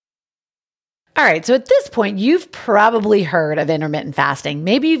All right. So at this point, you've probably heard of intermittent fasting.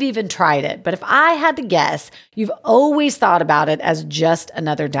 Maybe you've even tried it. But if I had to guess, you've always thought about it as just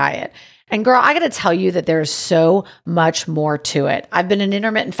another diet. And girl, I got to tell you that there's so much more to it. I've been an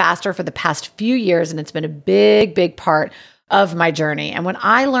intermittent faster for the past few years, and it's been a big, big part of my journey. And when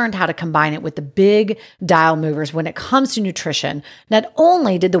I learned how to combine it with the big dial movers when it comes to nutrition, not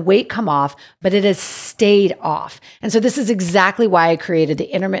only did the weight come off, but it has stayed off. And so this is exactly why I created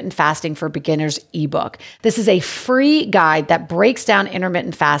the Intermittent Fasting for Beginners ebook. This is a free guide that breaks down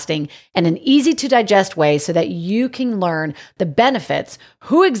intermittent fasting in an easy to digest way so that you can learn the benefits,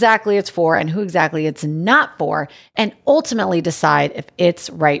 who exactly it's for and who exactly it's not for, and ultimately decide if it's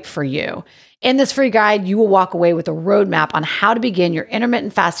right for you. In this free guide, you will walk away with a roadmap on how to begin your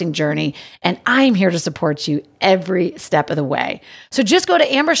intermittent fasting journey, and I'm here to support you every step of the way. So just go to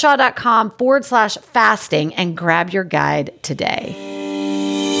ambershaw.com/fasting and grab your guide today.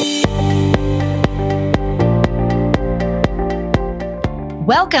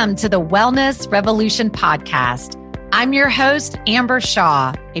 Welcome to the Wellness Revolution podcast. I'm your host, Amber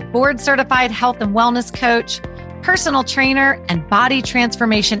Shaw, a board-certified health and wellness coach, personal trainer, and body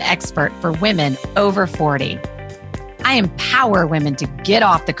transformation expert for women over 40. I empower women to get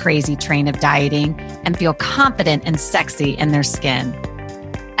off the crazy train of dieting and feel confident and sexy in their skin.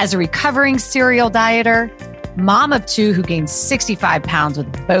 As a recovering serial dieter, mom of two who gained 65 pounds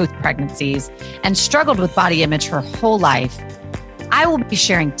with both pregnancies and struggled with body image her whole life, I will be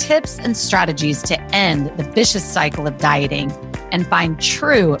sharing tips and strategies to end the vicious cycle of dieting and find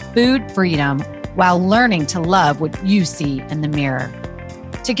true food freedom while learning to love what you see in the mirror.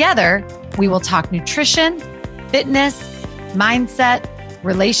 Together, we will talk nutrition, fitness, mindset,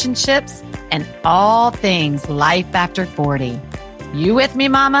 relationships, and all things life after 40. You with me,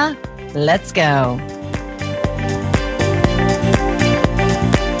 mama? Let's go.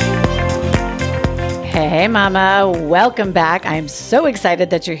 Hey, mama. Welcome back. I'm so excited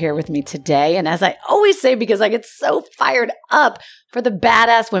that you're here with me today. And as I always say, because I get so fired up for the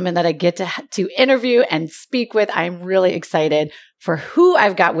badass women that I get to interview and speak with, I'm really excited for who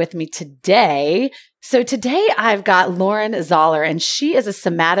I've got with me today. So today I've got Lauren Zoeller, and she is a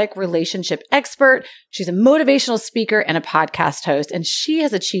somatic relationship expert. She's a motivational speaker and a podcast host, and she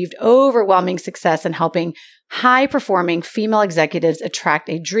has achieved overwhelming success in helping high-performing female executives attract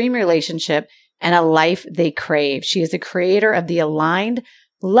a dream relationship and a life they crave. She is the creator of the Aligned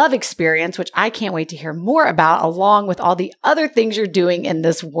Love Experience, which I can't wait to hear more about, along with all the other things you're doing in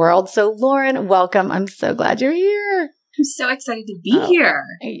this world. So Lauren, welcome. I'm so glad you're here. I'm so excited to be here.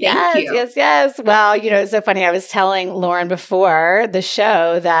 Thank you. Yes. Well, it's so funny. I was telling Lauren before the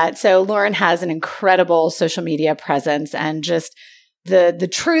show that, so Lauren has an incredible social media presence, and just the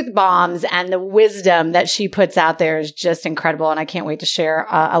truth bombs and the wisdom that she puts out there is just incredible. And I can't wait to share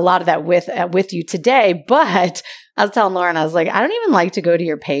a lot of that with you today. But I was telling Lauren, I was like, I don't even like to go to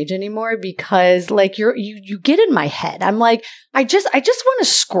your page anymore because like you get in my head. I'm like, I just want to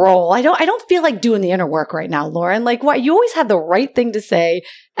scroll. I don't feel like doing the inner work right now, Lauren. Like what? You always have the right thing to say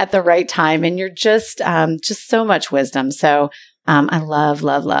at the right time. And you're just so much wisdom. So I love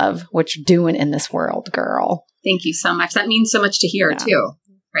what you're doing in this world, girl. Thank you so much. That means so much to hear too,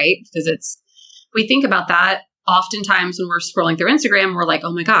 right? Because we think about that oftentimes when we're scrolling through Instagram, we're like,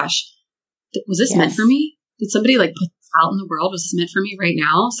 oh my gosh, was this meant for me? Did somebody like put this out in the world? Was this meant for me right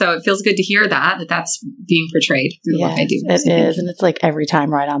now? So it feels good to hear that's being portrayed through the work I do. It is. And it's like every time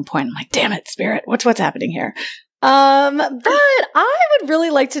right on point. I'm like, damn it, Spirit, what's happening here? But I would really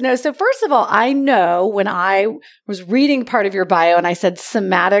like to know. So first of all, I know when I was reading part of your bio and I said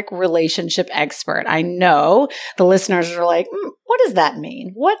somatic relationship expert, I know the listeners are like, what does that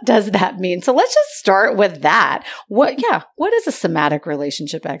mean? What does that mean? So let's just start with that. What is a somatic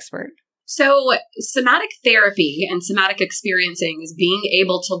relationship expert? So somatic therapy and somatic experiencing is being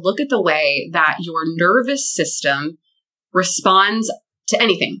able to look at the way that your nervous system responds to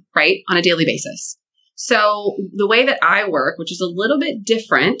anything, right, on a daily basis. So the way that I work, which is a little bit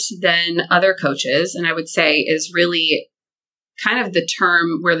different than other coaches, and I would say is really kind of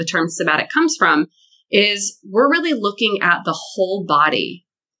where the term somatic comes from, is we're really looking at the whole body.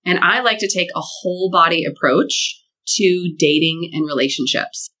 And I like to take a whole body approach to dating and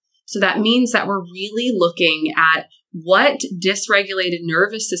relationships. So that means that we're really looking at what dysregulated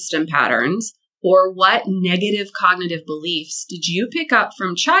nervous system patterns or what negative cognitive beliefs did you pick up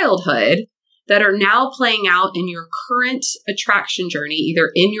from childhood that are now playing out in your current attraction journey,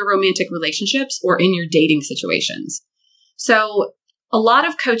 either in your romantic relationships or in your dating situations. So a lot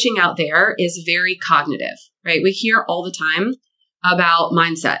of coaching out there is very cognitive, right? We hear all the time about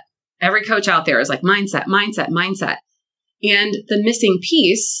mindset. Every coach out there is like mindset. And the missing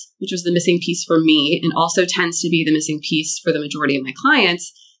piece which was the missing piece for me, and also tends to be the missing piece for the majority of my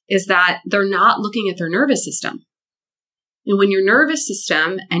clients, is that they're not looking at their nervous system. And when your nervous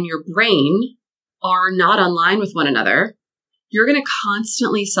system and your brain are not online with one another, you're going to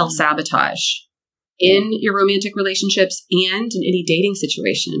constantly self-sabotage in your romantic relationships and in any dating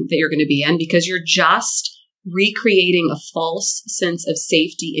situation that you're going to be in, because you're just recreating a false sense of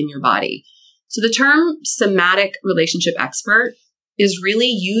safety in your body. So the term somatic relationship expert is really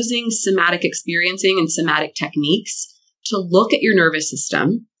using somatic experiencing and somatic techniques to look at your nervous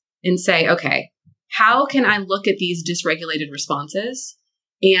system and say, okay, how can I look at these dysregulated responses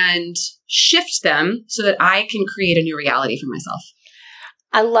and shift them so that I can create a new reality for myself?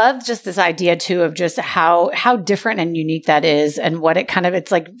 I love just this idea too of just how different and unique that is, and what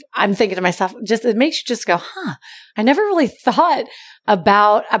it's like, I'm thinking to myself, it makes you just go, I never really thought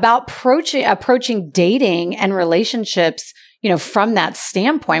about approaching dating and relationships, from that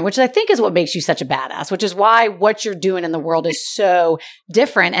standpoint, which I think is what makes you such a badass, which is why what you're doing in the world is so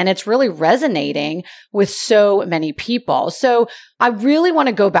different, and it's really resonating with so many people. So I really want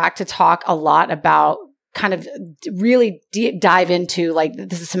to go back to talk a lot about kind of really dive into like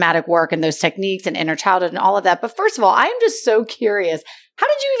the somatic work and those techniques and inner childhood and all of that. But first of all, I am just so curious. How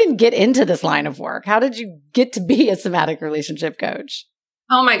did you even get into this line of work? How did you get to be a somatic relationship coach?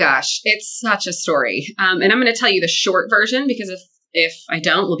 Oh my gosh, it's such a story. And I'm going to tell you the short version, because if I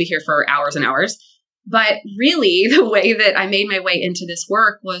don't, we'll be here for hours and hours. But really, the way that I made my way into this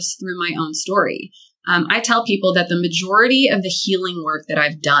work was through my own story. I tell people that the majority of the healing work that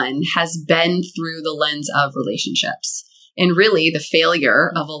I've done has been through the lens of relationships, and really the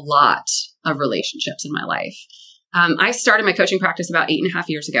failure of a lot of relationships in my life. I started my coaching practice about 8.5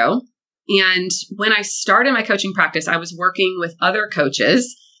 years ago. And when I started my coaching practice, I was working with other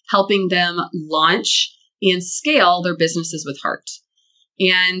coaches, helping them launch and scale their businesses with heart.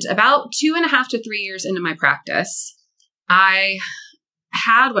 And about 2.5 to 3 years into my practice, I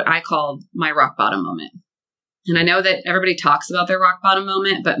had what I called my rock bottom moment. And I know that everybody talks about their rock bottom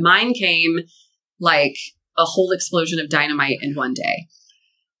moment, but mine came like a whole explosion of dynamite in one day.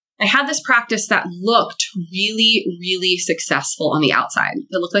 I had this practice that looked really, really successful on the outside.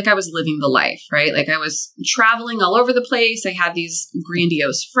 It looked like I was living the life, right? Like I was traveling all over the place. I had these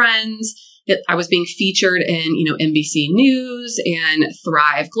grandiose friends. I was being featured in, NBC News and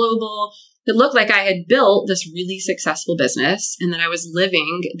Thrive Global. It looked like I had built this really successful business and that I was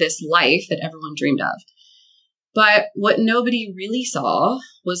living this life that everyone dreamed of. But what nobody really saw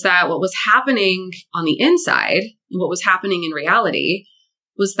was that what was happening on the inside and what was happening in reality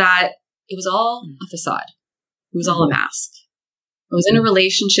was that it was all a facade. It was all a mask. I was in a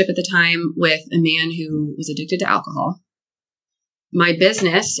relationship at the time with a man who was addicted to alcohol. My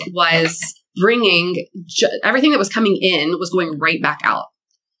business was bringing everything that was coming in was going right back out.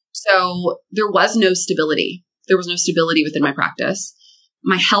 So there was no stability. There was no stability within my practice.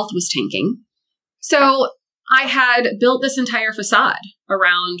 My health was tanking. So I had built this entire facade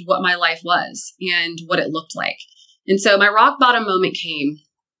around what my life was and what it looked like. And so my rock bottom moment came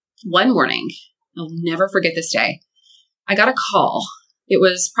one morning. I'll never forget this day. I got a call. It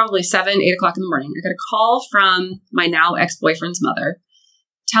was probably 7, 8 o'clock in the morning. I got a call from my now ex-boyfriend's mother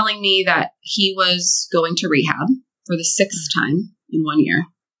telling me that he was going to rehab for the 6th time in 1 year.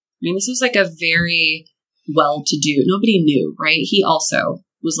 I mean, this was like a very well-to-do, nobody knew, right? He also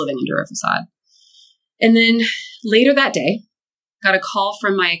was living under a facade. And then later that day, got a call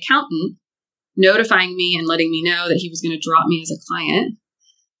from my accountant notifying me and letting me know that he was going to drop me as a client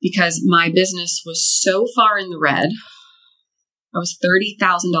because my business was so far in the red. I was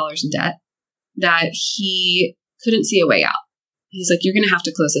 $30,000 in debt that he couldn't see a way out. He's like, you're going to have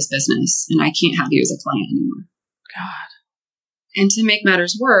to close this business and I can't have you as a client anymore. God. And to make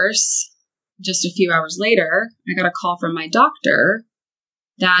matters worse, just a few hours later, I got a call from my doctor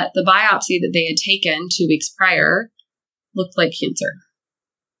that the biopsy that they had taken 2 weeks prior looked like cancer.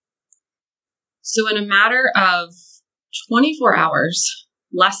 So in a matter of 24 hours,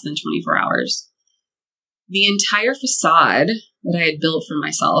 less than 24 hours, the entire facade that I had built for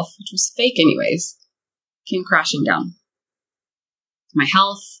myself, which was fake anyways, came crashing down. My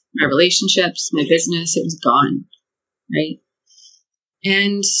health, my relationships, my business, it was gone, right?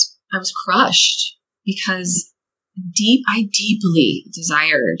 And I was crushed because I deeply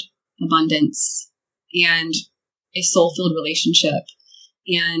desired abundance and a soul-filled relationship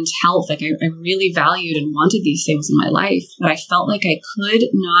and health. Like I really valued and wanted these things in my life, but I felt like I could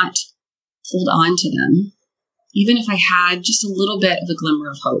not hold on to them, even if I had just a little bit of a glimmer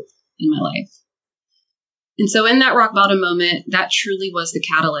of hope in my life. And so in that rock bottom moment, that truly was the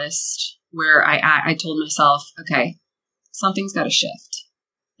catalyst where I told myself, okay, something's got to shift.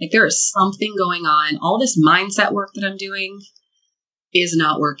 Like there is something going on. All this mindset work that I'm doing is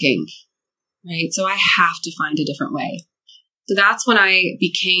not working, right? So I have to find a different way. So that's when I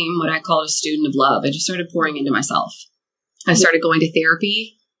became what I call a student of love. I just started pouring into myself. I started going to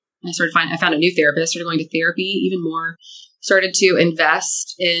therapy. I found a new therapist, started going to therapy even more, started to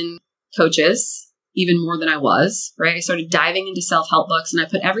invest in coaches even more than I was, right? I started diving into self-help books and I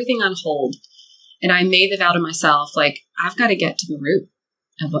put everything on hold. And I made the vow to myself, like, I've got to get to the root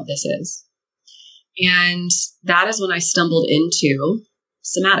of what this is. And that is when I stumbled into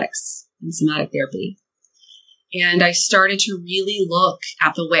somatics and somatic therapy. And I started to really look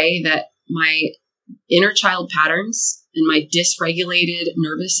at the way that my inner child patterns and my dysregulated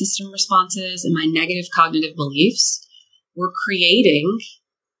nervous system responses and my negative cognitive beliefs were creating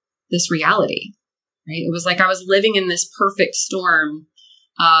this reality, right? It was like I was living in this perfect storm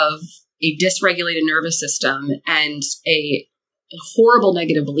of a dysregulated nervous system and a horrible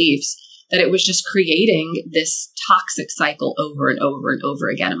negative beliefs that it was just creating this toxic cycle over and over and over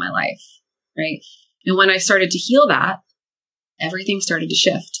again in my life, right? And when I started to heal that, everything started to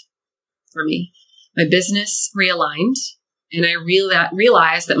shift for me. My business realigned, and I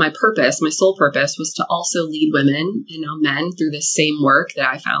realized that my purpose, my sole purpose, was to also lead women and now men through this same work that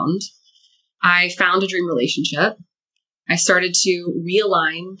I found. I found a dream relationship. I started to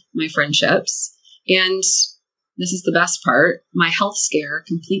realign my friendships, and this is the best part, my health scare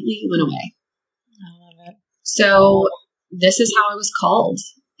completely went away. I love it. So this is how I was called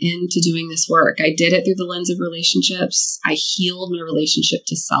into doing this work. I did it through the lens of relationships. I healed my relationship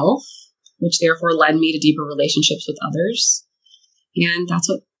to self, which therefore led me to deeper relationships with others. And that's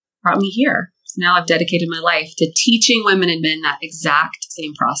what brought me here. So now I've dedicated my life to teaching women and men that exact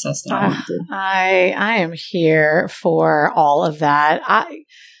same process that I went through. I am here for all of that.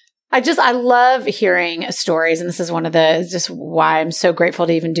 I love hearing stories. And this is one of the, just why I'm so grateful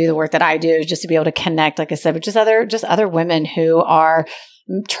to even do the work that I do, just to be able to connect, like I said, with just other women who are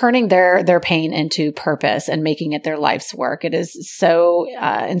turning their pain into purpose and making it their life's work. It is so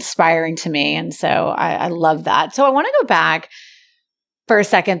inspiring to me. And so I love that. So I want to go back for a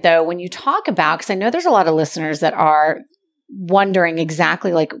second, though, when you talk about, because I know there's a lot of listeners that are wondering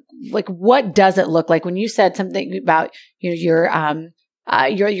exactly like what does it look like when you said something about your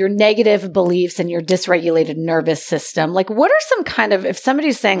negative beliefs and your dysregulated nervous system. Like, what are some kind of, if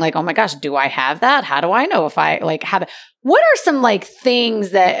somebody's saying like, oh my gosh, do I have that? How do I know if I like have it? What are some like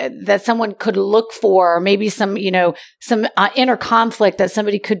things that someone could look for, or maybe some inner conflict that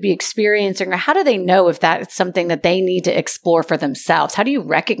somebody could be experiencing, or how do they know if that's something that they need to explore for themselves? How do you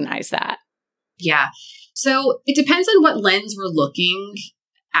recognize that? Yeah. So it depends on what lens we're looking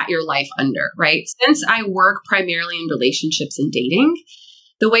at your life under, right? Since I work primarily in relationships and dating,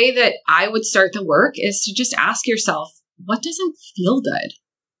 the way that I would start the work is to just ask yourself, what doesn't feel good?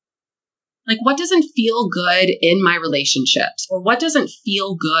 Like, what doesn't feel good in my relationships, or what doesn't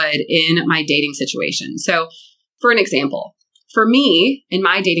feel good in my dating situation? So for an example, for me, in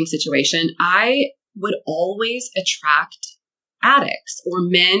my dating situation, I would always attract addicts or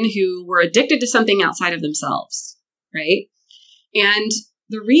men who were addicted to something outside of themselves, right? And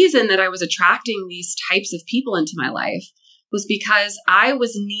the reason that I was attracting these types of people into my life was because I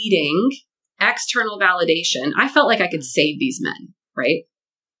was needing external validation. I felt like I could save these men, right?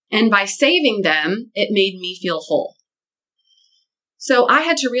 And by saving them, it made me feel whole. So I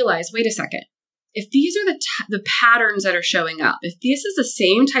had to realize, wait a second, if these are the patterns that are showing up, if this is the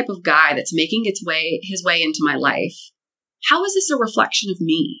same type of guy that's making his way into my life, how is this a reflection of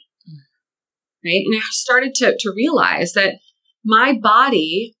me? Right? And I started to realize that my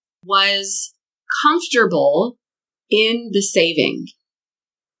body was comfortable in the saving.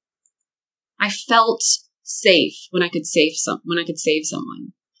 I felt safe when I could save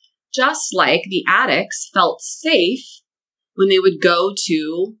someone. Just like the addicts felt safe when they would go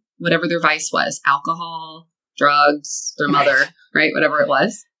to whatever their vice was, alcohol, drugs, their mother, right? Whatever it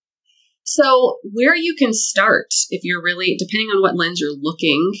was. So where you can start, if you're really, depending on what lens you're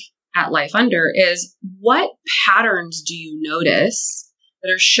looking at life under, is what patterns do you notice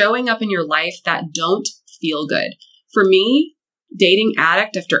that are showing up in your life that don't feel good? For me, dating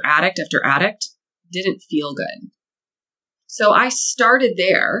addict after addict after addict didn't feel good. So I started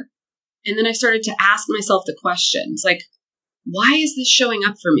there, and then I started to ask myself the questions like, why is this showing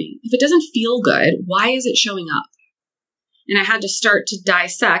up for me? If it doesn't feel good, why is it showing up? And I had to start to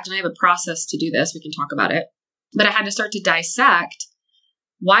dissect, and I have a process to do this. We can talk about it. But I had to start to dissect,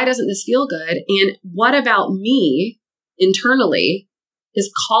 why doesn't this feel good? And what about me internally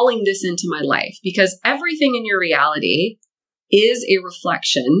is calling this into my life? Because everything in your reality is a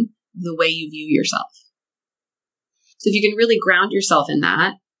reflection of the way you view yourself. So if you can really ground yourself in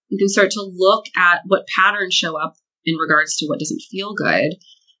that, You can start to look at what patterns show up in regards to what doesn't feel good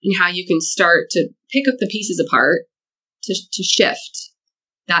and how you can start to pick up the pieces apart to shift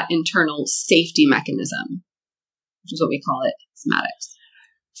that internal safety mechanism, which is what we call it, somatics.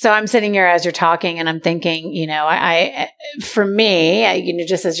 So I'm sitting here as you're talking and I'm thinking, for me,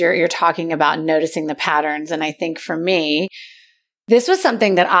 just as you're talking about noticing the patterns. And I think for me, this was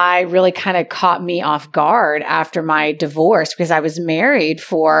something that I really kind of caught me off guard after my divorce because I was married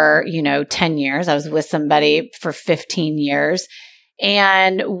for, 10 years. I was with somebody for 15 years.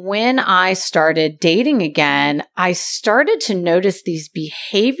 And when I started dating again, I started to notice these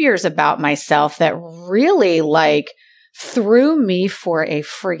behaviors about myself that really threw me for a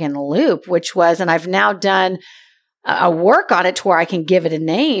friggin' loop, which was, and I've now done a work on it to where I can give it a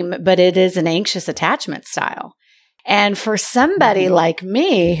name, but it is an anxious attachment style. And for somebody like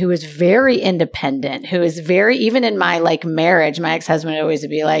me who is very independent, who is very, even in my marriage, my ex-husband would always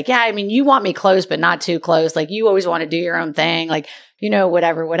be like, yeah, I mean, you want me close, but not too close. You always want to do your own thing,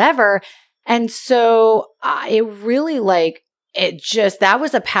 whatever. And so it really that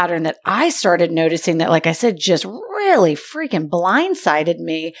was a pattern that I started noticing that, like I said, just really freaking blindsided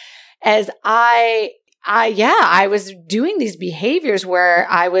me as I was doing these behaviors where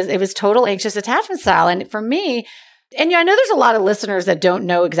it was total anxious attachment style. And for me, and I know there's a lot of listeners that don't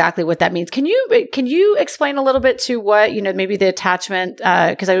know exactly what that means. Can you explain a little bit to what, maybe the attachment,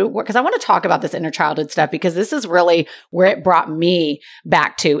 because I want to talk about this inner childhood stuff, because this is really where it brought me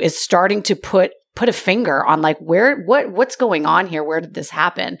back to, is starting to put a finger on what's going on here? Where did this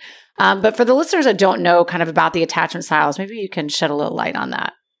happen? But for the listeners that don't know kind of about the attachment styles, maybe you can shed a little light on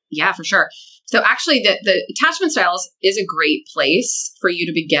that. Yeah, for sure. So actually the attachment styles is a great place for you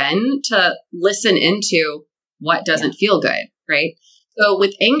to begin to listen into what doesn't feel good, right? So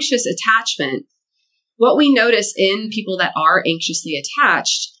with anxious attachment, what we notice in people that are anxiously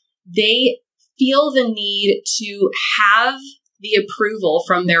attached, they feel the need to have the approval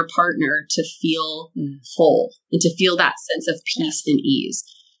from their partner to feel whole and to feel that sense of peace and ease.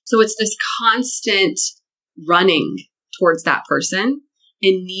 So it's this constant running towards that person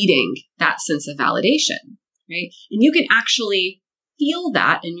and needing that sense of validation, right? And you can actually feel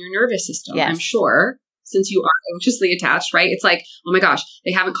that in your nervous system, I'm sure, since you are anxiously attached, right? It's like, oh my gosh,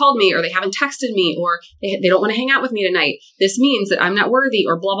 they haven't called me or they haven't texted me or they don't want to hang out with me tonight. This means that I'm not worthy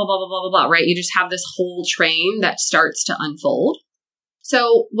or blah, blah, blah, blah, blah, blah, blah, right? You just have this whole train that starts to unfold.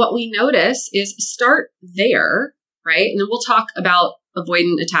 So what we notice is start there, right? And then we'll talk about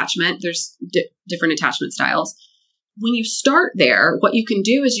avoidant attachment. There's different attachment styles. When you start there, what you can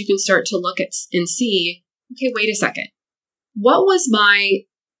do is you can start to look at and see, okay, wait a second. What was my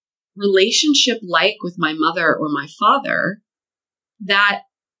relationship like with my mother or my father that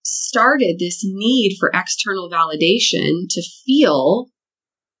started this need for external validation to feel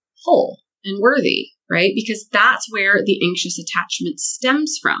whole and worthy, right? Because that's where the anxious attachment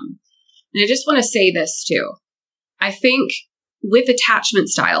stems from. And I just want to say this too. I think with attachment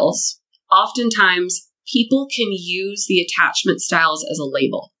styles, oftentimes people can use the attachment styles as a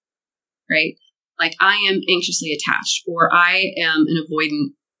label, right? Like I am anxiously attached, or I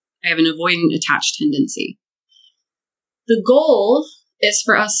have an avoidant attached tendency. The goal is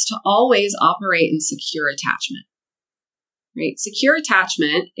for us to always operate in secure attachment, right? Secure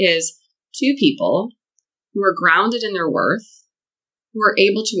attachment is two people who are grounded in their worth, who are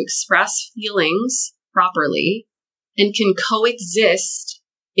able to express feelings properly, and can coexist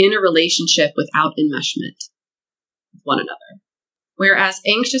in a relationship without enmeshment with one another. Whereas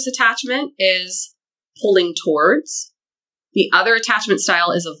anxious attachment is pulling towards. The other attachment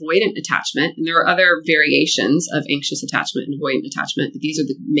style is avoidant attachment. And there are other variations of anxious attachment and avoidant attachment, but these are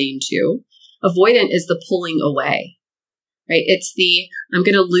the main two. Avoidant is the pulling away, right? It's I'm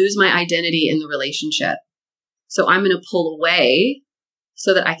going to lose my identity in the relationship. So I'm going to pull away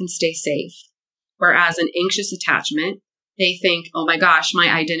so that I can stay safe. Whereas an anxious attachment, they think, oh my gosh, my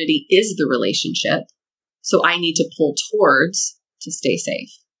identity is the relationship. So I need to pull towards to stay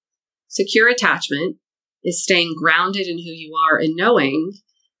safe. Secure attachment is staying grounded in who you are and knowing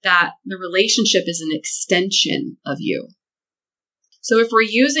that the relationship is an extension of you. So if we're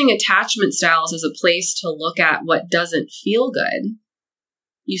using attachment styles as a place to look at what doesn't feel good,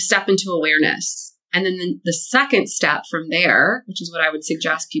 you step into awareness. And then the second step from there, which is what I would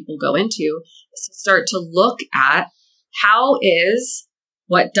suggest people go into, is to start to look at how is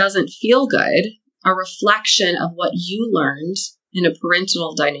what doesn't feel good a reflection of what you learned in a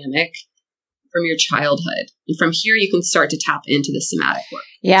parental dynamic from your childhood. And from here, you can start to tap into the somatic work.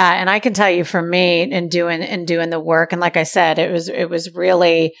 Yeah. And I can tell you for me in doing the work, and like I said, it was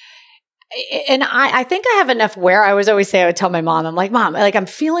really, And I think I have enough where I would tell my mom, I'm like, Mom, like I'm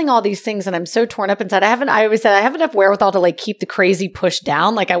feeling all these things and I'm so torn up inside. I always said I have enough wherewithal to like keep the crazy pushed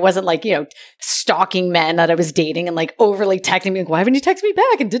down. Like I wasn't like, stalking men that I was dating and like overly texting me, like, why haven't you texted me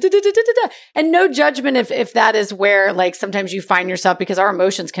back? And and no judgment if that is where like sometimes you find yourself, because our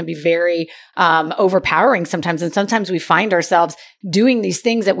emotions can be very overpowering sometimes. And sometimes we find ourselves doing these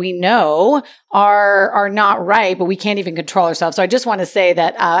things that we know are not right, but we can't even control ourselves. So I just want to say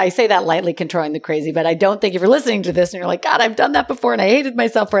that I say that lightly, controlling the crazy, but I don't think if you're listening to this and you're like, God, I've done that before and I hated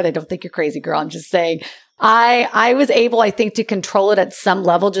myself for it, I don't think you're crazy, girl. I'm just saying I was able, I think, to control it at some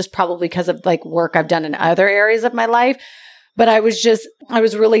level, just probably because of like work I've done in other areas of my life. But I was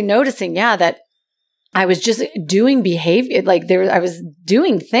really noticing, that I was just doing behavior, I was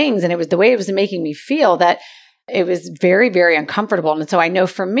doing things, and it was the way it was making me feel that it was very, very uncomfortable. And so I know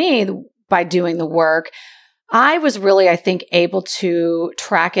for me, by doing the work, I was really, I think, able to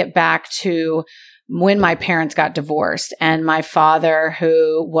track it back to when my parents got divorced, and my father,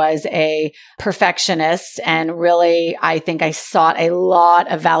 who was a perfectionist, and really, I think I sought a lot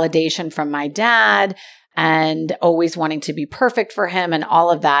of validation from my dad and always wanting to be perfect for him and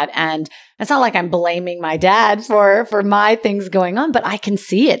all of that. And it's not like I'm blaming my dad for my things going on, but I can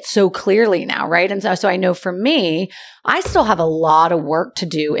see it so clearly now, right? And so I know for me, I still have a lot of work to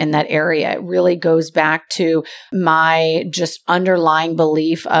do in that area. It really goes back to my just underlying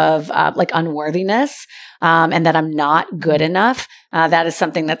belief of like unworthiness, and that I'm not good enough. That is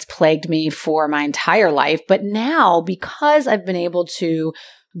something that's plagued me for my entire life. But now, because I've been able to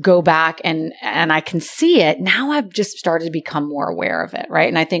go back and I can see it now, I've just started to become more aware of it, right?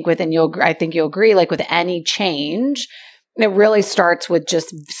 And I think I think you'll agree, like with any change, it really starts with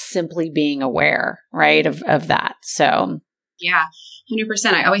just simply being aware, right, of that. So yeah,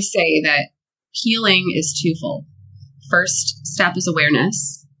 100%. I always say that healing is twofold. First step is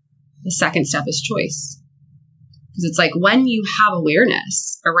awareness. The second step is choice. Because it's like when you have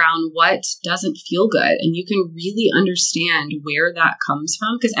awareness around what doesn't feel good, and you can really understand where that comes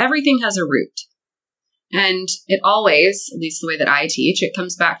from, because everything has a root. And it always, at least the way that I teach, it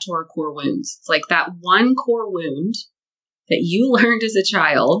comes back to our core wounds. It's like that one core wound that you learned as a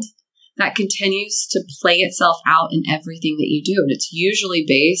child that continues to play itself out in everything that you do. And it's usually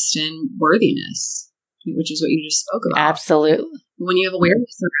based in worthiness, which is what you just spoke about. Absolutely. When you have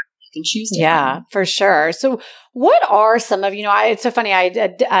awareness around, can choose to. Yeah, for sure. So what are some of, it's so funny.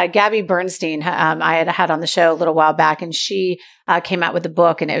 Gabby Bernstein, I had on the show a little while back, and she came out with a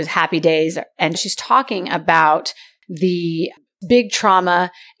book, and it was Happy Days. And she's talking about the big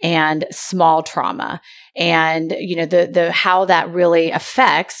trauma and small trauma, and, the how that really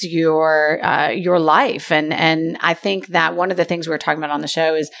affects your life. And I think that one of the things we were talking about on the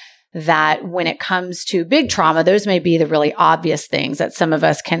show is that when it comes to big trauma, those may be the really obvious things that some of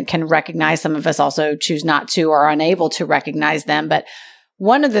us can recognize. Some of us also choose not to or are unable to recognize them. But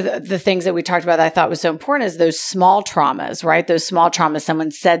one of the things that we talked about that I thought was so important is those small traumas, right? Those small traumas.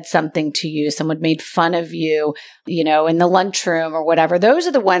 Someone said something to you, someone made fun of you, in the lunchroom or whatever. Those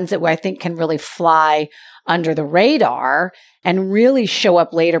are the ones that I think can really fly under the radar and really show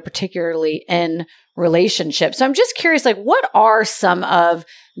up later, particularly in relationships. So I'm just curious, like, what are some of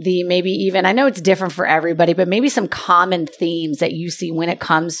the, maybe even, I know it's different for everybody, but maybe some common themes that you see when it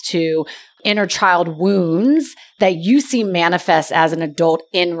comes to inner child wounds that you see manifest as an adult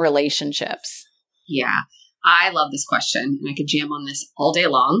in relationships? Yeah, I love this question, and I could jam on this all day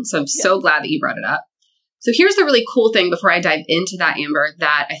long. So I'm so glad that you brought it up. So here's the really cool thing before I dive into that, Amber,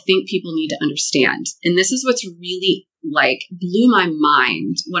 that I think people need to understand. And this is what's really blew my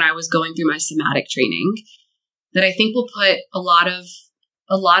mind when I was going through my somatic training, that I think will put a lot of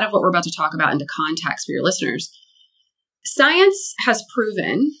what we're about to talk about into context for your listeners. Science has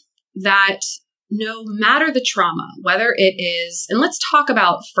proven that no matter the trauma, whether it is, and let's talk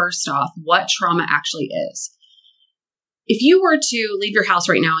about first off what trauma actually is. If you were to leave your house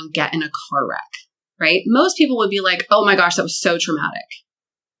right now and get in a car wreck, right? Most people would be like, oh my gosh, that was so traumatic.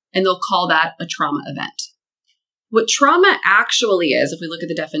 And they'll call that a trauma event. What trauma actually is, if we look at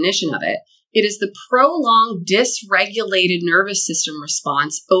the definition of it, it is the prolonged dysregulated nervous system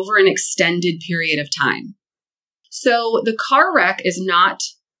response over an extended period of time. So the car wreck is not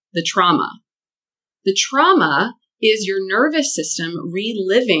the trauma. The trauma is your nervous system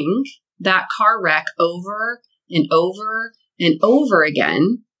reliving that car wreck over and over and over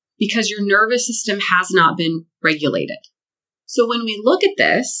again because your nervous system has not been regulated. So when we look at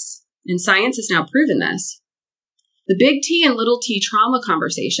this, and science has now proven this, the big T and little t trauma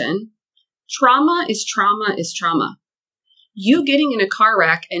conversation, trauma is trauma is trauma. You getting in a car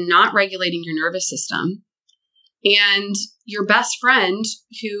wreck and not regulating your nervous system and your best friend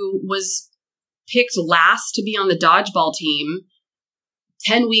who was picked last to be on the dodgeball team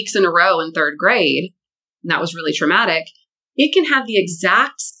 10 weeks in a row in third grade, and that was really traumatic, it can have the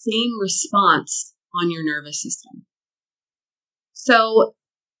exact same response on your nervous system. So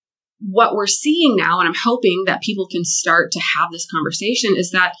what we're seeing now, and I'm hoping that people can start to have this conversation,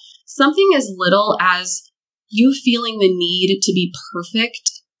 is that something as little as you feeling the need to be perfect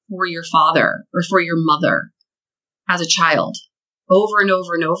for your father or for your mother as a child over and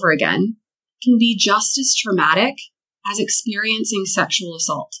over and over again can be just as traumatic as experiencing sexual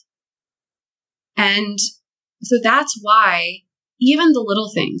assault. And so that's why even the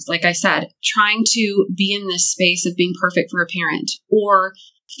little things, like I said, trying to be in this space of being perfect for a parent or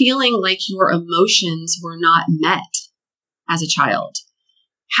feeling like your emotions were not met as a child,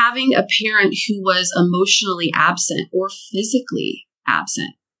 having a parent who was emotionally absent or physically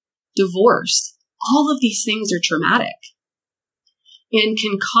absent, divorce, all of these things are traumatic and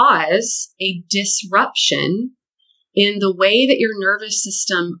can cause a disruption in the way that your nervous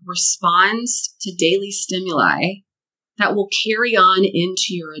system responds to daily stimuli that will carry on into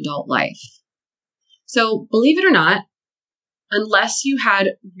your adult life. So believe it or not, unless you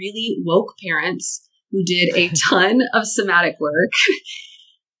had really woke parents who did a ton of somatic work,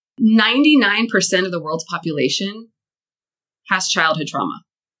 99% of the world's population has childhood trauma.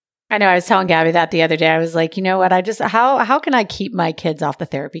 I know. I was telling Gabby that the other day. I was like, you know what? How can I keep my kids off the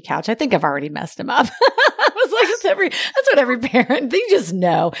therapy couch? I think I've already messed them up. I was like, that's what every parent, they just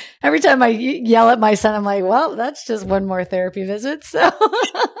know. Every time I yell at my son, I'm like, well, that's just one more therapy visit. So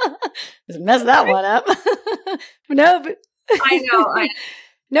just mess that one up. No, but I know.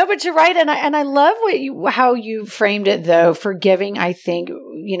 No, but you're right. And I love how you framed it though, for giving, I think,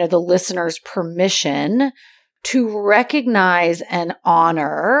 the listeners permission to recognize and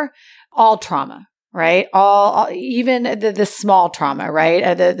honor all trauma, right? All even the small trauma,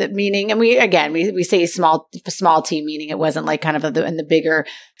 right? The meaning, and we say small t, meaning it wasn't like kind of in the bigger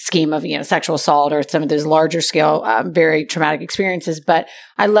scheme of sexual assault or some of those larger scale very traumatic experiences. But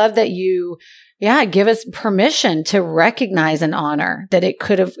I love that you give us permission to recognize and honor that it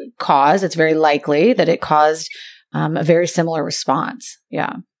could have caused. It's very likely that it caused a very similar response.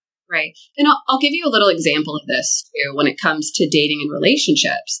 Yeah. Right. And I'll give you a little example of this too when it comes to dating and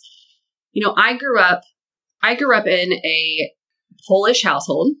relationships. I grew up in a Polish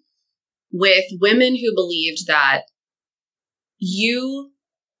household with women who believed that you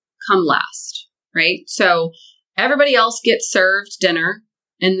come last, right? So everybody else gets served dinner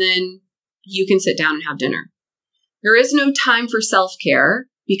and then you can sit down and have dinner. There is no time for self-care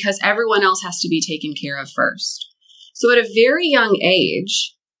because everyone else has to be taken care of first. So at a very young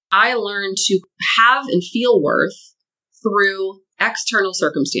age, I learned to have and feel worth through external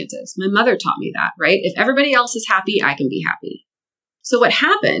circumstances. My mother taught me that, right? If everybody else is happy, I can be happy. So what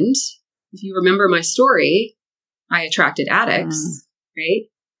happened, if you remember my story, I attracted addicts, right?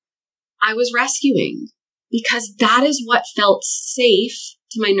 I was rescuing because that is what felt safe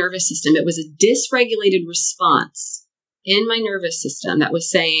to my nervous system. It was a dysregulated response in my nervous system that was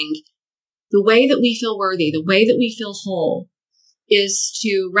saying, the way that we feel worthy, the way that we feel whole is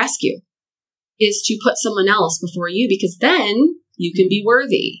to rescue, is to put someone else before you because then you can be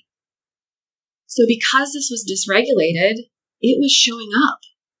worthy. So because this was dysregulated, it was showing up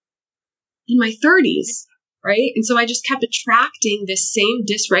in my 30s, right? And so I just kept attracting this same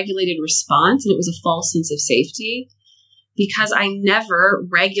dysregulated response, and it was a false sense of safety because I never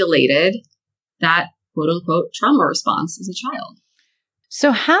regulated that quote unquote trauma response as a child.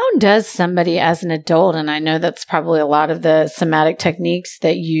 So how does somebody as an adult, and I know that's probably a lot of the somatic techniques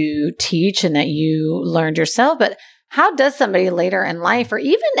that you teach and that you learned yourself, but how does somebody later in life, or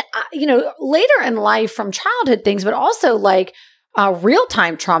even, later in life from childhood things, but also like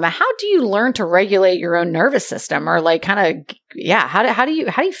real-time trauma, how do you learn to regulate your own nervous system or like kind of, how do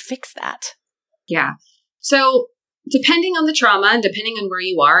you fix that? Yeah. So depending on the trauma and depending on where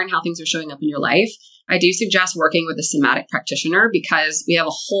you are and how things are showing up in your life, I do suggest working with a somatic practitioner because we have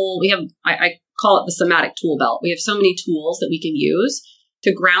I call it the somatic tool belt. We have so many tools that we can use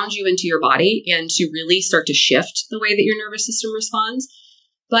to ground you into your body and to really start to shift the way that your nervous system responds.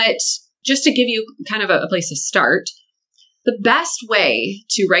 But just to give you kind of a place to start, the best way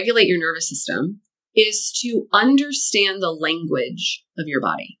to regulate your nervous system is to understand the language of your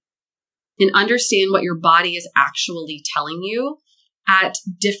body and understand what your body is actually telling you at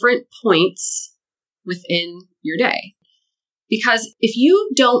different points within your day. Because if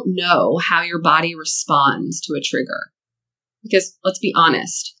you don't know how your body responds to a trigger, because let's be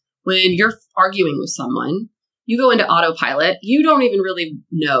honest, when you're arguing with someone, you go into autopilot, you don't even really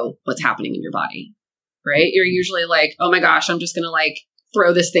know what's happening in your body. right? You're usually like, oh my gosh, I'm just going to like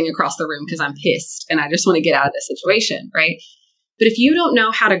throw this thing across the room because I'm pissed and I just want to get out of this situation, right? But if you don't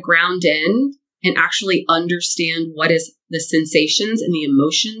know how to ground in and actually understand what is the sensations and the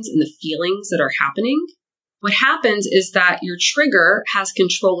emotions and the feelings that are happening, what happens is that your trigger has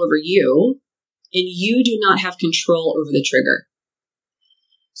control over you and you do not have control over the trigger.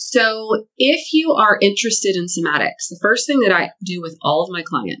 So if you are interested in somatics, the first thing that I do with all of my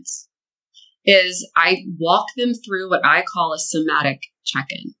clients is I walk them through what I call a somatic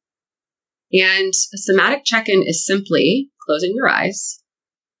check-in. And a somatic check-in is simply closing your eyes,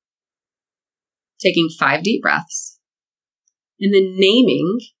 taking 5 deep breaths, and then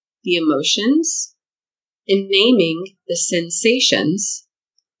naming the emotions and naming the sensations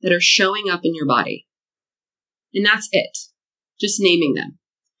that are showing up in your body. And that's it. Just naming them.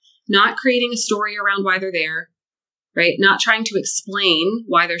 Not creating a story around why they're there, right? Not trying to explain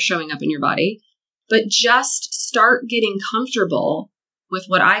why they're showing up in your body, but just start getting comfortable with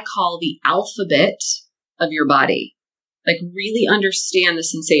what I call the alphabet of your body. Like really understand the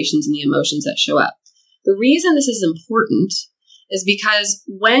sensations and the emotions that show up. The reason this is important is because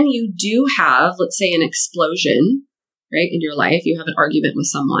when you do have, let's say, an explosion, right, in your life, you have an argument with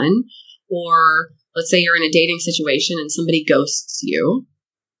someone, or let's say you're in a dating situation and somebody ghosts you,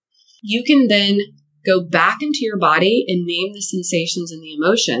 you can then go back into your body and name the sensations and the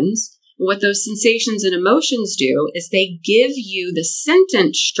emotions. What those sensations and emotions do is they give you the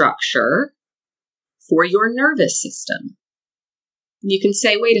sentence structure for your nervous system. And you can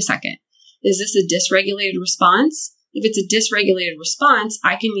say, wait a second, is this a dysregulated response? If it's a dysregulated response,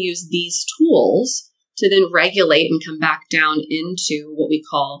 I can use these tools to then regulate and come back down into what we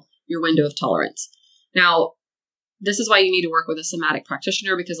call your window of tolerance. Now, this is why you need to work with a somatic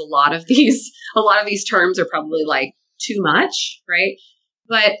practitioner, because a lot of these terms are probably like too much, right?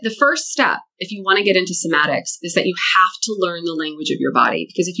 But the first step, if you want to get into somatics, is that you have to learn the language of your body.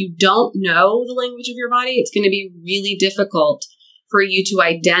 Because if you don't know the language of your body, it's going to be really difficult for you to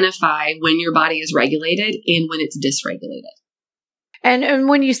identify when your body is regulated and when it's dysregulated. And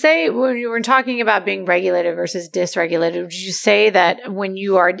when you were talking about being regulated versus dysregulated, would you say that when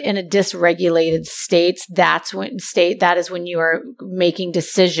you are in a dysregulated state, that is when you are making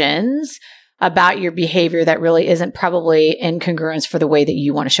decisions about your behavior that really isn't probably in congruence for the way that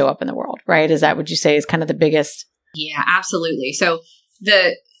you want to show up in the world, right? Is that what you say is kind of the biggest? Yeah, absolutely. So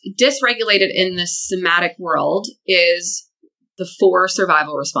the dysregulated in the somatic world is the 4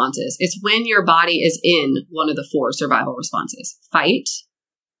 survival responses. It's when your body is in one of the 4 survival responses: fight,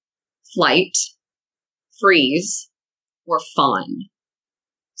 flight, freeze, or fawn.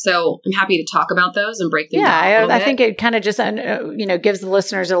 So I'm happy to talk about those and break them down a little bit. I think it kind of just gives the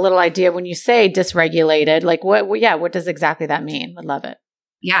listeners a little idea when you say dysregulated, like what does exactly that mean? I love it.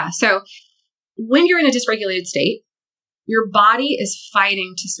 Yeah. So when you're in a dysregulated state, your body is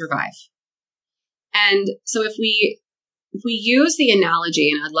fighting to survive. And so if we use the analogy,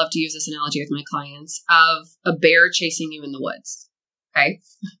 and I'd love to use this analogy with my clients, of a bear chasing you in the woods, okay?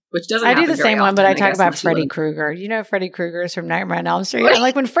 Which doesn't happen very often. I do the same one, but I talk about Freddy Krueger. You know Freddy Krueger is from Nightmare on Elm Street. And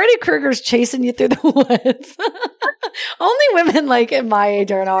like when Freddy Krueger's chasing you through the woods, only women like at my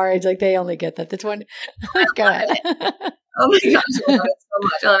age or in our age, like they only get that. That's one. Go ahead. Oh my gosh, I love it so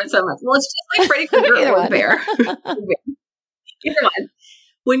much. I love it so much. Well, it's just like Freddy Krueger or a bear. Either one.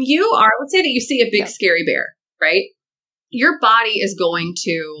 When you are, let's say that you see a big scary bear, right? Your body is going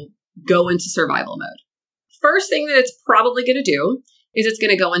to go into survival mode. First thing that it's probably going to do is it's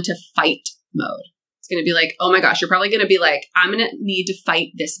going to go into fight mode. It's going to be like, oh my gosh, you're probably going to be like, I'm going to need to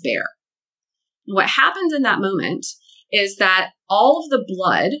fight this bear. And what happens in that moment is that all of the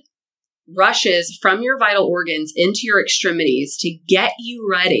blood rushes from your vital organs into your extremities to get you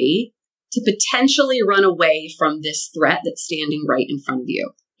ready to potentially run away from this threat that's standing right in front of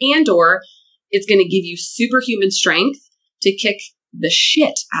you. And or it's going to give you superhuman strength to kick the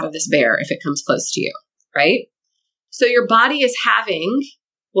shit out of this bear if it comes close to you, right? So your body is having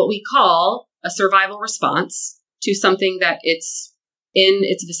what we call a survival response to something that it's in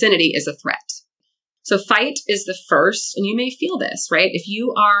its vicinity is a threat. So fight is the first, and you may feel this, right? If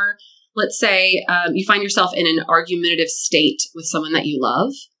you are, let's say, you find yourself in an argumentative state with someone that you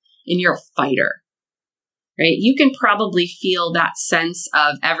love, and you're a fighter, right? You can probably feel that sense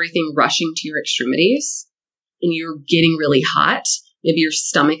of everything rushing to your extremities, and you're getting really hot. Maybe your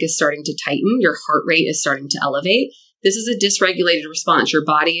stomach is starting to tighten. Your heart rate is starting to elevate. This is a dysregulated response. Your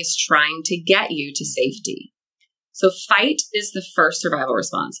body is trying to get you to safety. So fight is the first survival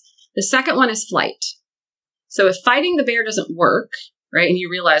response. The second one is flight. So if fighting the bear doesn't work, right, and you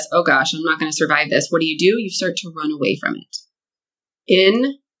realize, oh gosh, I'm not going to survive this, what do? You start to run away from it.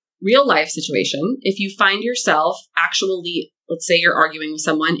 In real life situation, if you find yourself actually, let's say you're arguing with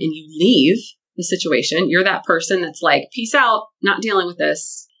someone and you leave the situation, you're that person that's like, peace out, not dealing with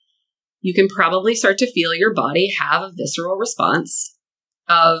this. You can probably start to feel your body have a visceral response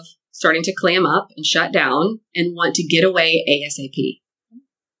of starting to clam up and shut down and want to get away ASAP.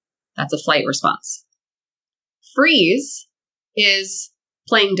 That's a flight response. Freeze is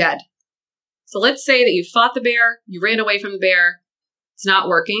playing dead. So let's say that you fought the bear, you ran away from the bear, it's not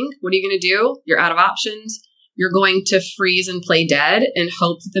working. What are you going to do? You're out of options. You're going to freeze and play dead and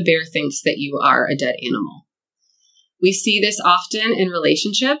hope that the bear thinks that you are a dead animal. We see this often in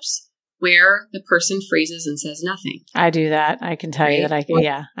relationships where the person freezes and says nothing. I do that. I can tell you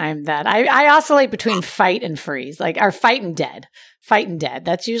that I'm that. I oscillate between fight and freeze, or fight and dead. Fight and dead.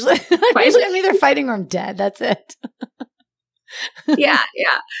 That's usually, I'm either fighting or I'm dead. That's it. Yeah.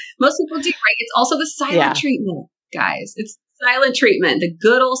 Most people do, right? It's also the silent treatment, guys. It's silent treatment. The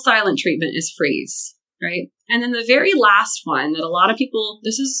good old silent treatment is freeze, right? And then the very last one that a lot of people,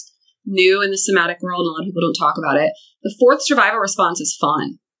 this is new in the somatic world and a lot of people don't talk about it. The fourth survival response is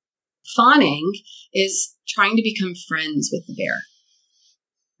fawn. Fawning is trying to become friends with the bear,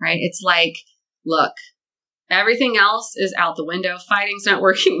 right? It's like, look, everything else is out the window. Fighting's not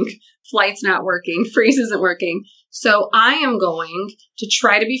working. Flight's not working. Freeze isn't working. So I am going to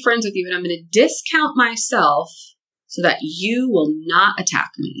try to be friends with you and I'm going to discount myself so that you will not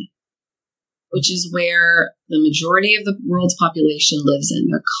attack me, which is where the majority of the world's population lives in.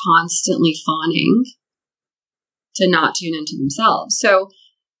 They're constantly fawning to not tune into themselves. So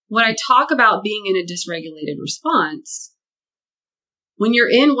when I talk about being in a dysregulated response, when you're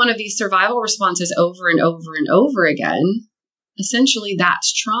in one of these survival responses over and over and over again, essentially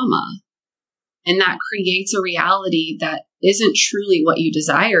that's trauma. And that creates a reality that isn't truly what you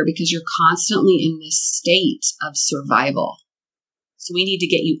desire because you're constantly in this state of survival. So we need to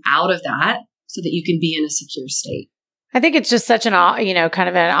get you out of that so that you can be in a secure state. I think it's just such an, kind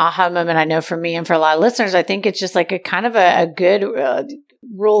of an aha moment. I know for me and for a lot of listeners, I think it's just like a kind of a good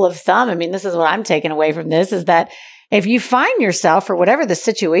rule of thumb. I mean, this is what I'm taking away from this is that if you find yourself or whatever the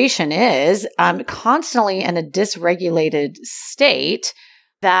situation is, constantly in a dysregulated state,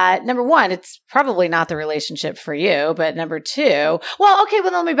 that number one, it's probably not the relationship for you, but number two,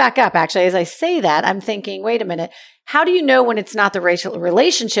 let me back up. Actually, as I say that, I'm thinking, wait a minute, how do you know when it's not the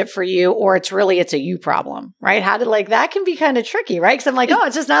relationship for you or it's a you problem, right? That can be kind of tricky, right? Because I'm like, oh,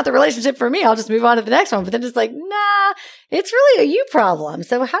 it's just not the relationship for me. I'll just move on to the next one. But then it's like, nah, it's really a you problem.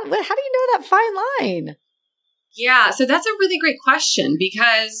 So how do you know that fine line? Yeah, so that's a really great question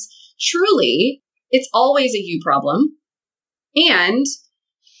because truly, it's always a you problem. And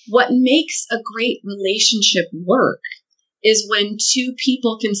what makes a great relationship work is when two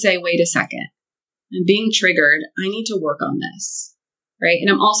people can say, wait a second, I'm being triggered. I need to work on this, right? And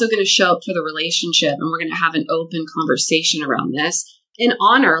I'm also going to show up for the relationship and we're going to have an open conversation around this in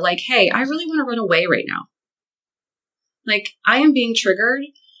honor, like, hey, I really want to run away right now. Like, I am being triggered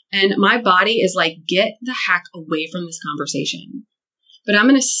and my body is like, get the heck away from this conversation. But I'm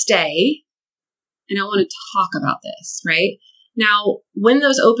going to stay and I want to talk about this, right? Now, when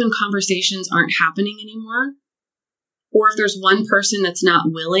those open conversations aren't happening anymore, or if there's one person that's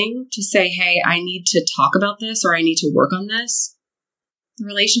not willing to say, hey, I need to talk about this or I need to work on this, the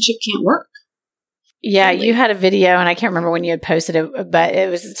relationship can't work. Yeah, really. You had a video, and I can't remember when you had posted it, but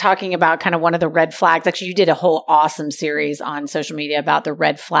it was talking about kind of one of the red flags. Actually, you did a whole awesome series on social media about the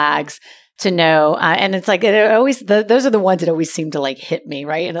red flags to know. And it's like, those are the ones that always seem to like hit me,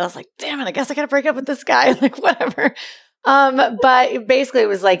 right? And I was like, damn it, I guess I got to break up with this guy, like whatever. But basically it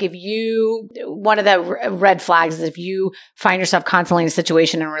was like one of the red flags is if you find yourself constantly in a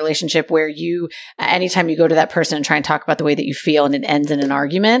situation in a relationship where anytime you go to that person and try and talk about the way that you feel and it ends in an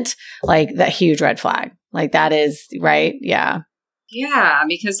argument, like that huge red flag, like that is right. Yeah. Yeah.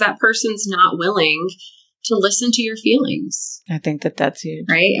 Because that person's not willing to listen to your feelings. I think that's huge.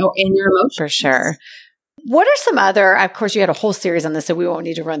 Right. Or in your emotions. For sure. What are some other, of course, you had a whole series on this, so we won't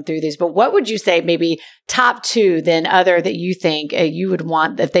need to run through these, but what would you say maybe top two then other that you think you would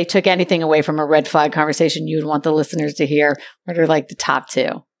want, if they took anything away from a red flag conversation, you would want the listeners to hear? What are like the top two?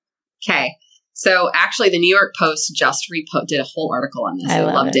 Okay. So actually the New York Post just did a whole article on this. I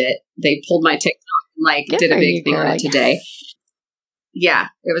loved it. They pulled my TikTok and did a big thing on it today. Yeah,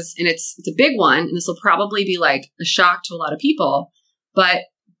 it was, and it's a big one, and this will probably be like a shock to a lot of people, but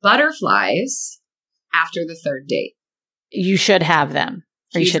butterflies after the third date. You should have them,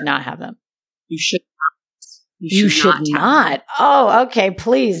 or you should not have them. You should not. You should not. Oh, okay.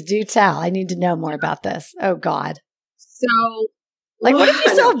 Please do tell. I need to know more about this. Oh, God. So Like, what if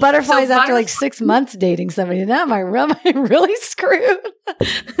you saw butterflies after like 6 months dating somebody? Now am I really screwed?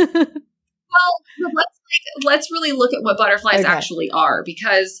 Well, let's really look at what butterflies actually are,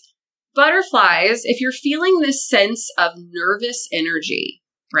 because butterflies, if you're feeling this sense of nervous energy,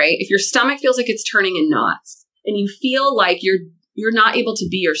 right? If your stomach feels like it's turning in knots and you feel like you're not able to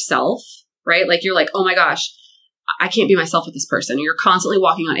be yourself, right? Like you're like, oh my gosh, I can't be myself with this person. Or you're constantly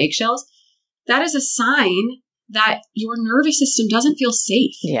walking on eggshells. That is a sign that your nervous system doesn't feel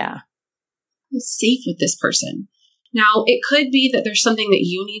safe. Yeah. It's safe with this person. Now, it could be that there's something that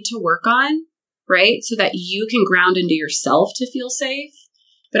you need to work on, right? So that you can ground into yourself to feel safe.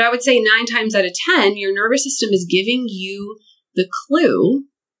 But I would say 9 times out of 10, your nervous system is giving you the clue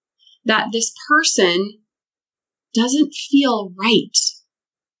that this person doesn't feel right.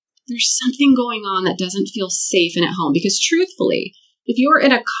 There's something going on that doesn't feel safe and at home. Because truthfully, if you're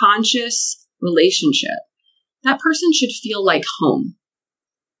in a conscious relationship, that person should feel like home,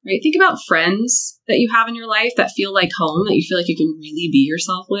 right? Think about friends that you have in your life that feel like home, that you feel like you can really be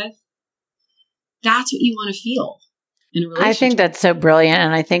yourself with. That's what you want to feel in a relationship. I think that's so brilliant.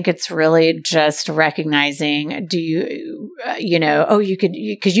 And I think it's really just recognizing, you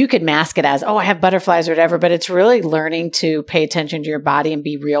could mask it as, oh, I have butterflies or whatever, but it's really learning to pay attention to your body and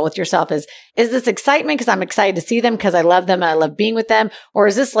be real with yourself. Is this excitement because I'm excited to see them because I love them and I love being with them? Or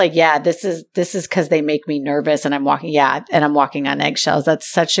is this like, yeah, this is because they make me nervous and I'm walking on eggshells.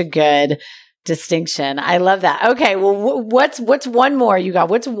 That's such a good distinction. I love that. Okay. Well, what's one more you got?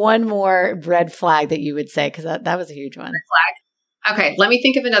 What's one more red flag that you would say? Because that was a huge one. Red flag. Okay. Let me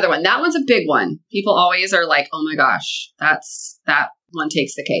think of another one. That one's a big one. People always are like, oh my gosh, that one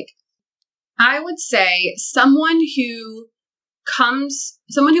takes the cake. I would say someone who comes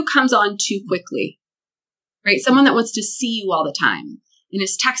on too quickly, right? Someone that wants to see you all the time and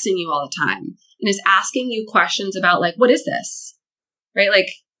is texting you all the time and is asking you questions about like, what is this? Right? Like,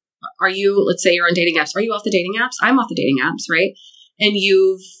 let's say you're on dating apps. Are you off the dating apps? I'm off the dating apps, right? And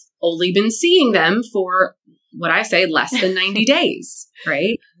you've only been seeing them for what I say, less than 90 days,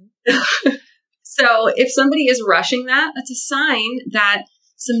 right? So if somebody is rushing that, that's a sign that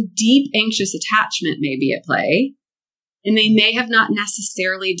some deep anxious attachment may be at play. And they may have not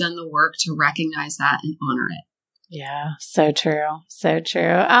necessarily done the work to recognize that and honor it. Yeah, so true. So true.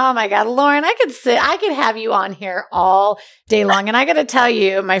 Oh my God, Lauren, I could have you on here all day long. And I got to tell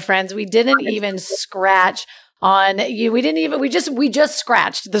you, my friends, we didn't even scratch on you. We just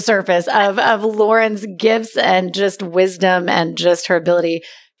scratched the surface of Lauren's gifts and just wisdom and just her ability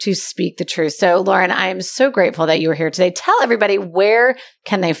to speak the truth. So Lauren, I am so grateful that you were here today. Tell everybody, where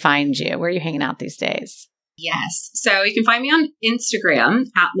can they find you? Where are you hanging out these days? Yes. So you can find me on Instagram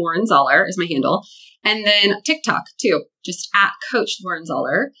at Lauren Zoeller is my handle. And then TikTok too, just at Coach Lauren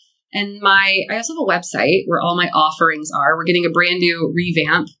Zoeller. And I also have a website where all my offerings are. We're getting a brand new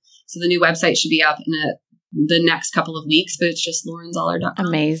revamp. So the new website should be up in the next couple of weeks, but it's just laurenzoeller.com.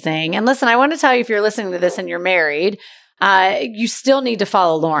 Amazing. And listen, I want to tell you, if you're listening to this and you're married, you still need to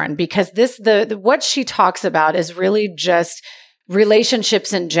follow Lauren, because what she talks about is really just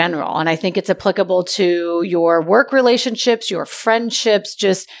relationships in general. And I think it's applicable to your work relationships, your friendships,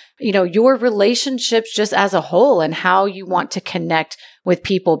 just, your relationships just as a whole, and how you want to connect with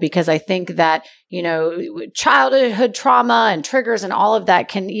people. Because I think that, childhood trauma and triggers and all of that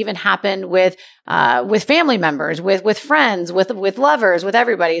can even happen with family members, with friends, with lovers, with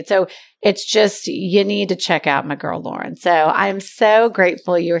everybody. So it's just, you need to check out my girl, Lauren. So I'm so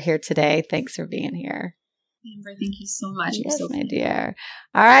grateful you're here today. Thanks for being here. Amber, thank you so much. Yes, so my dear.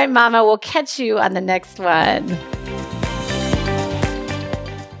 All right, Mama, we'll catch you on the next one.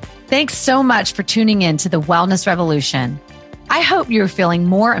 Thanks so much for tuning in to the Wellness Revolution. I hope you're feeling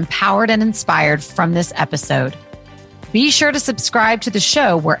more empowered and inspired from this episode. Be sure to subscribe to the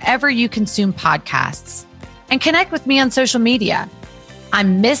show wherever you consume podcasts, and connect with me on social media.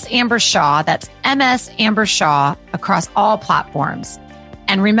 I'm Miss Amber Shaw. That's MS Amber Shaw across all platforms.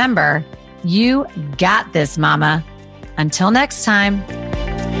 And remember, you got this, Mama. Until next time.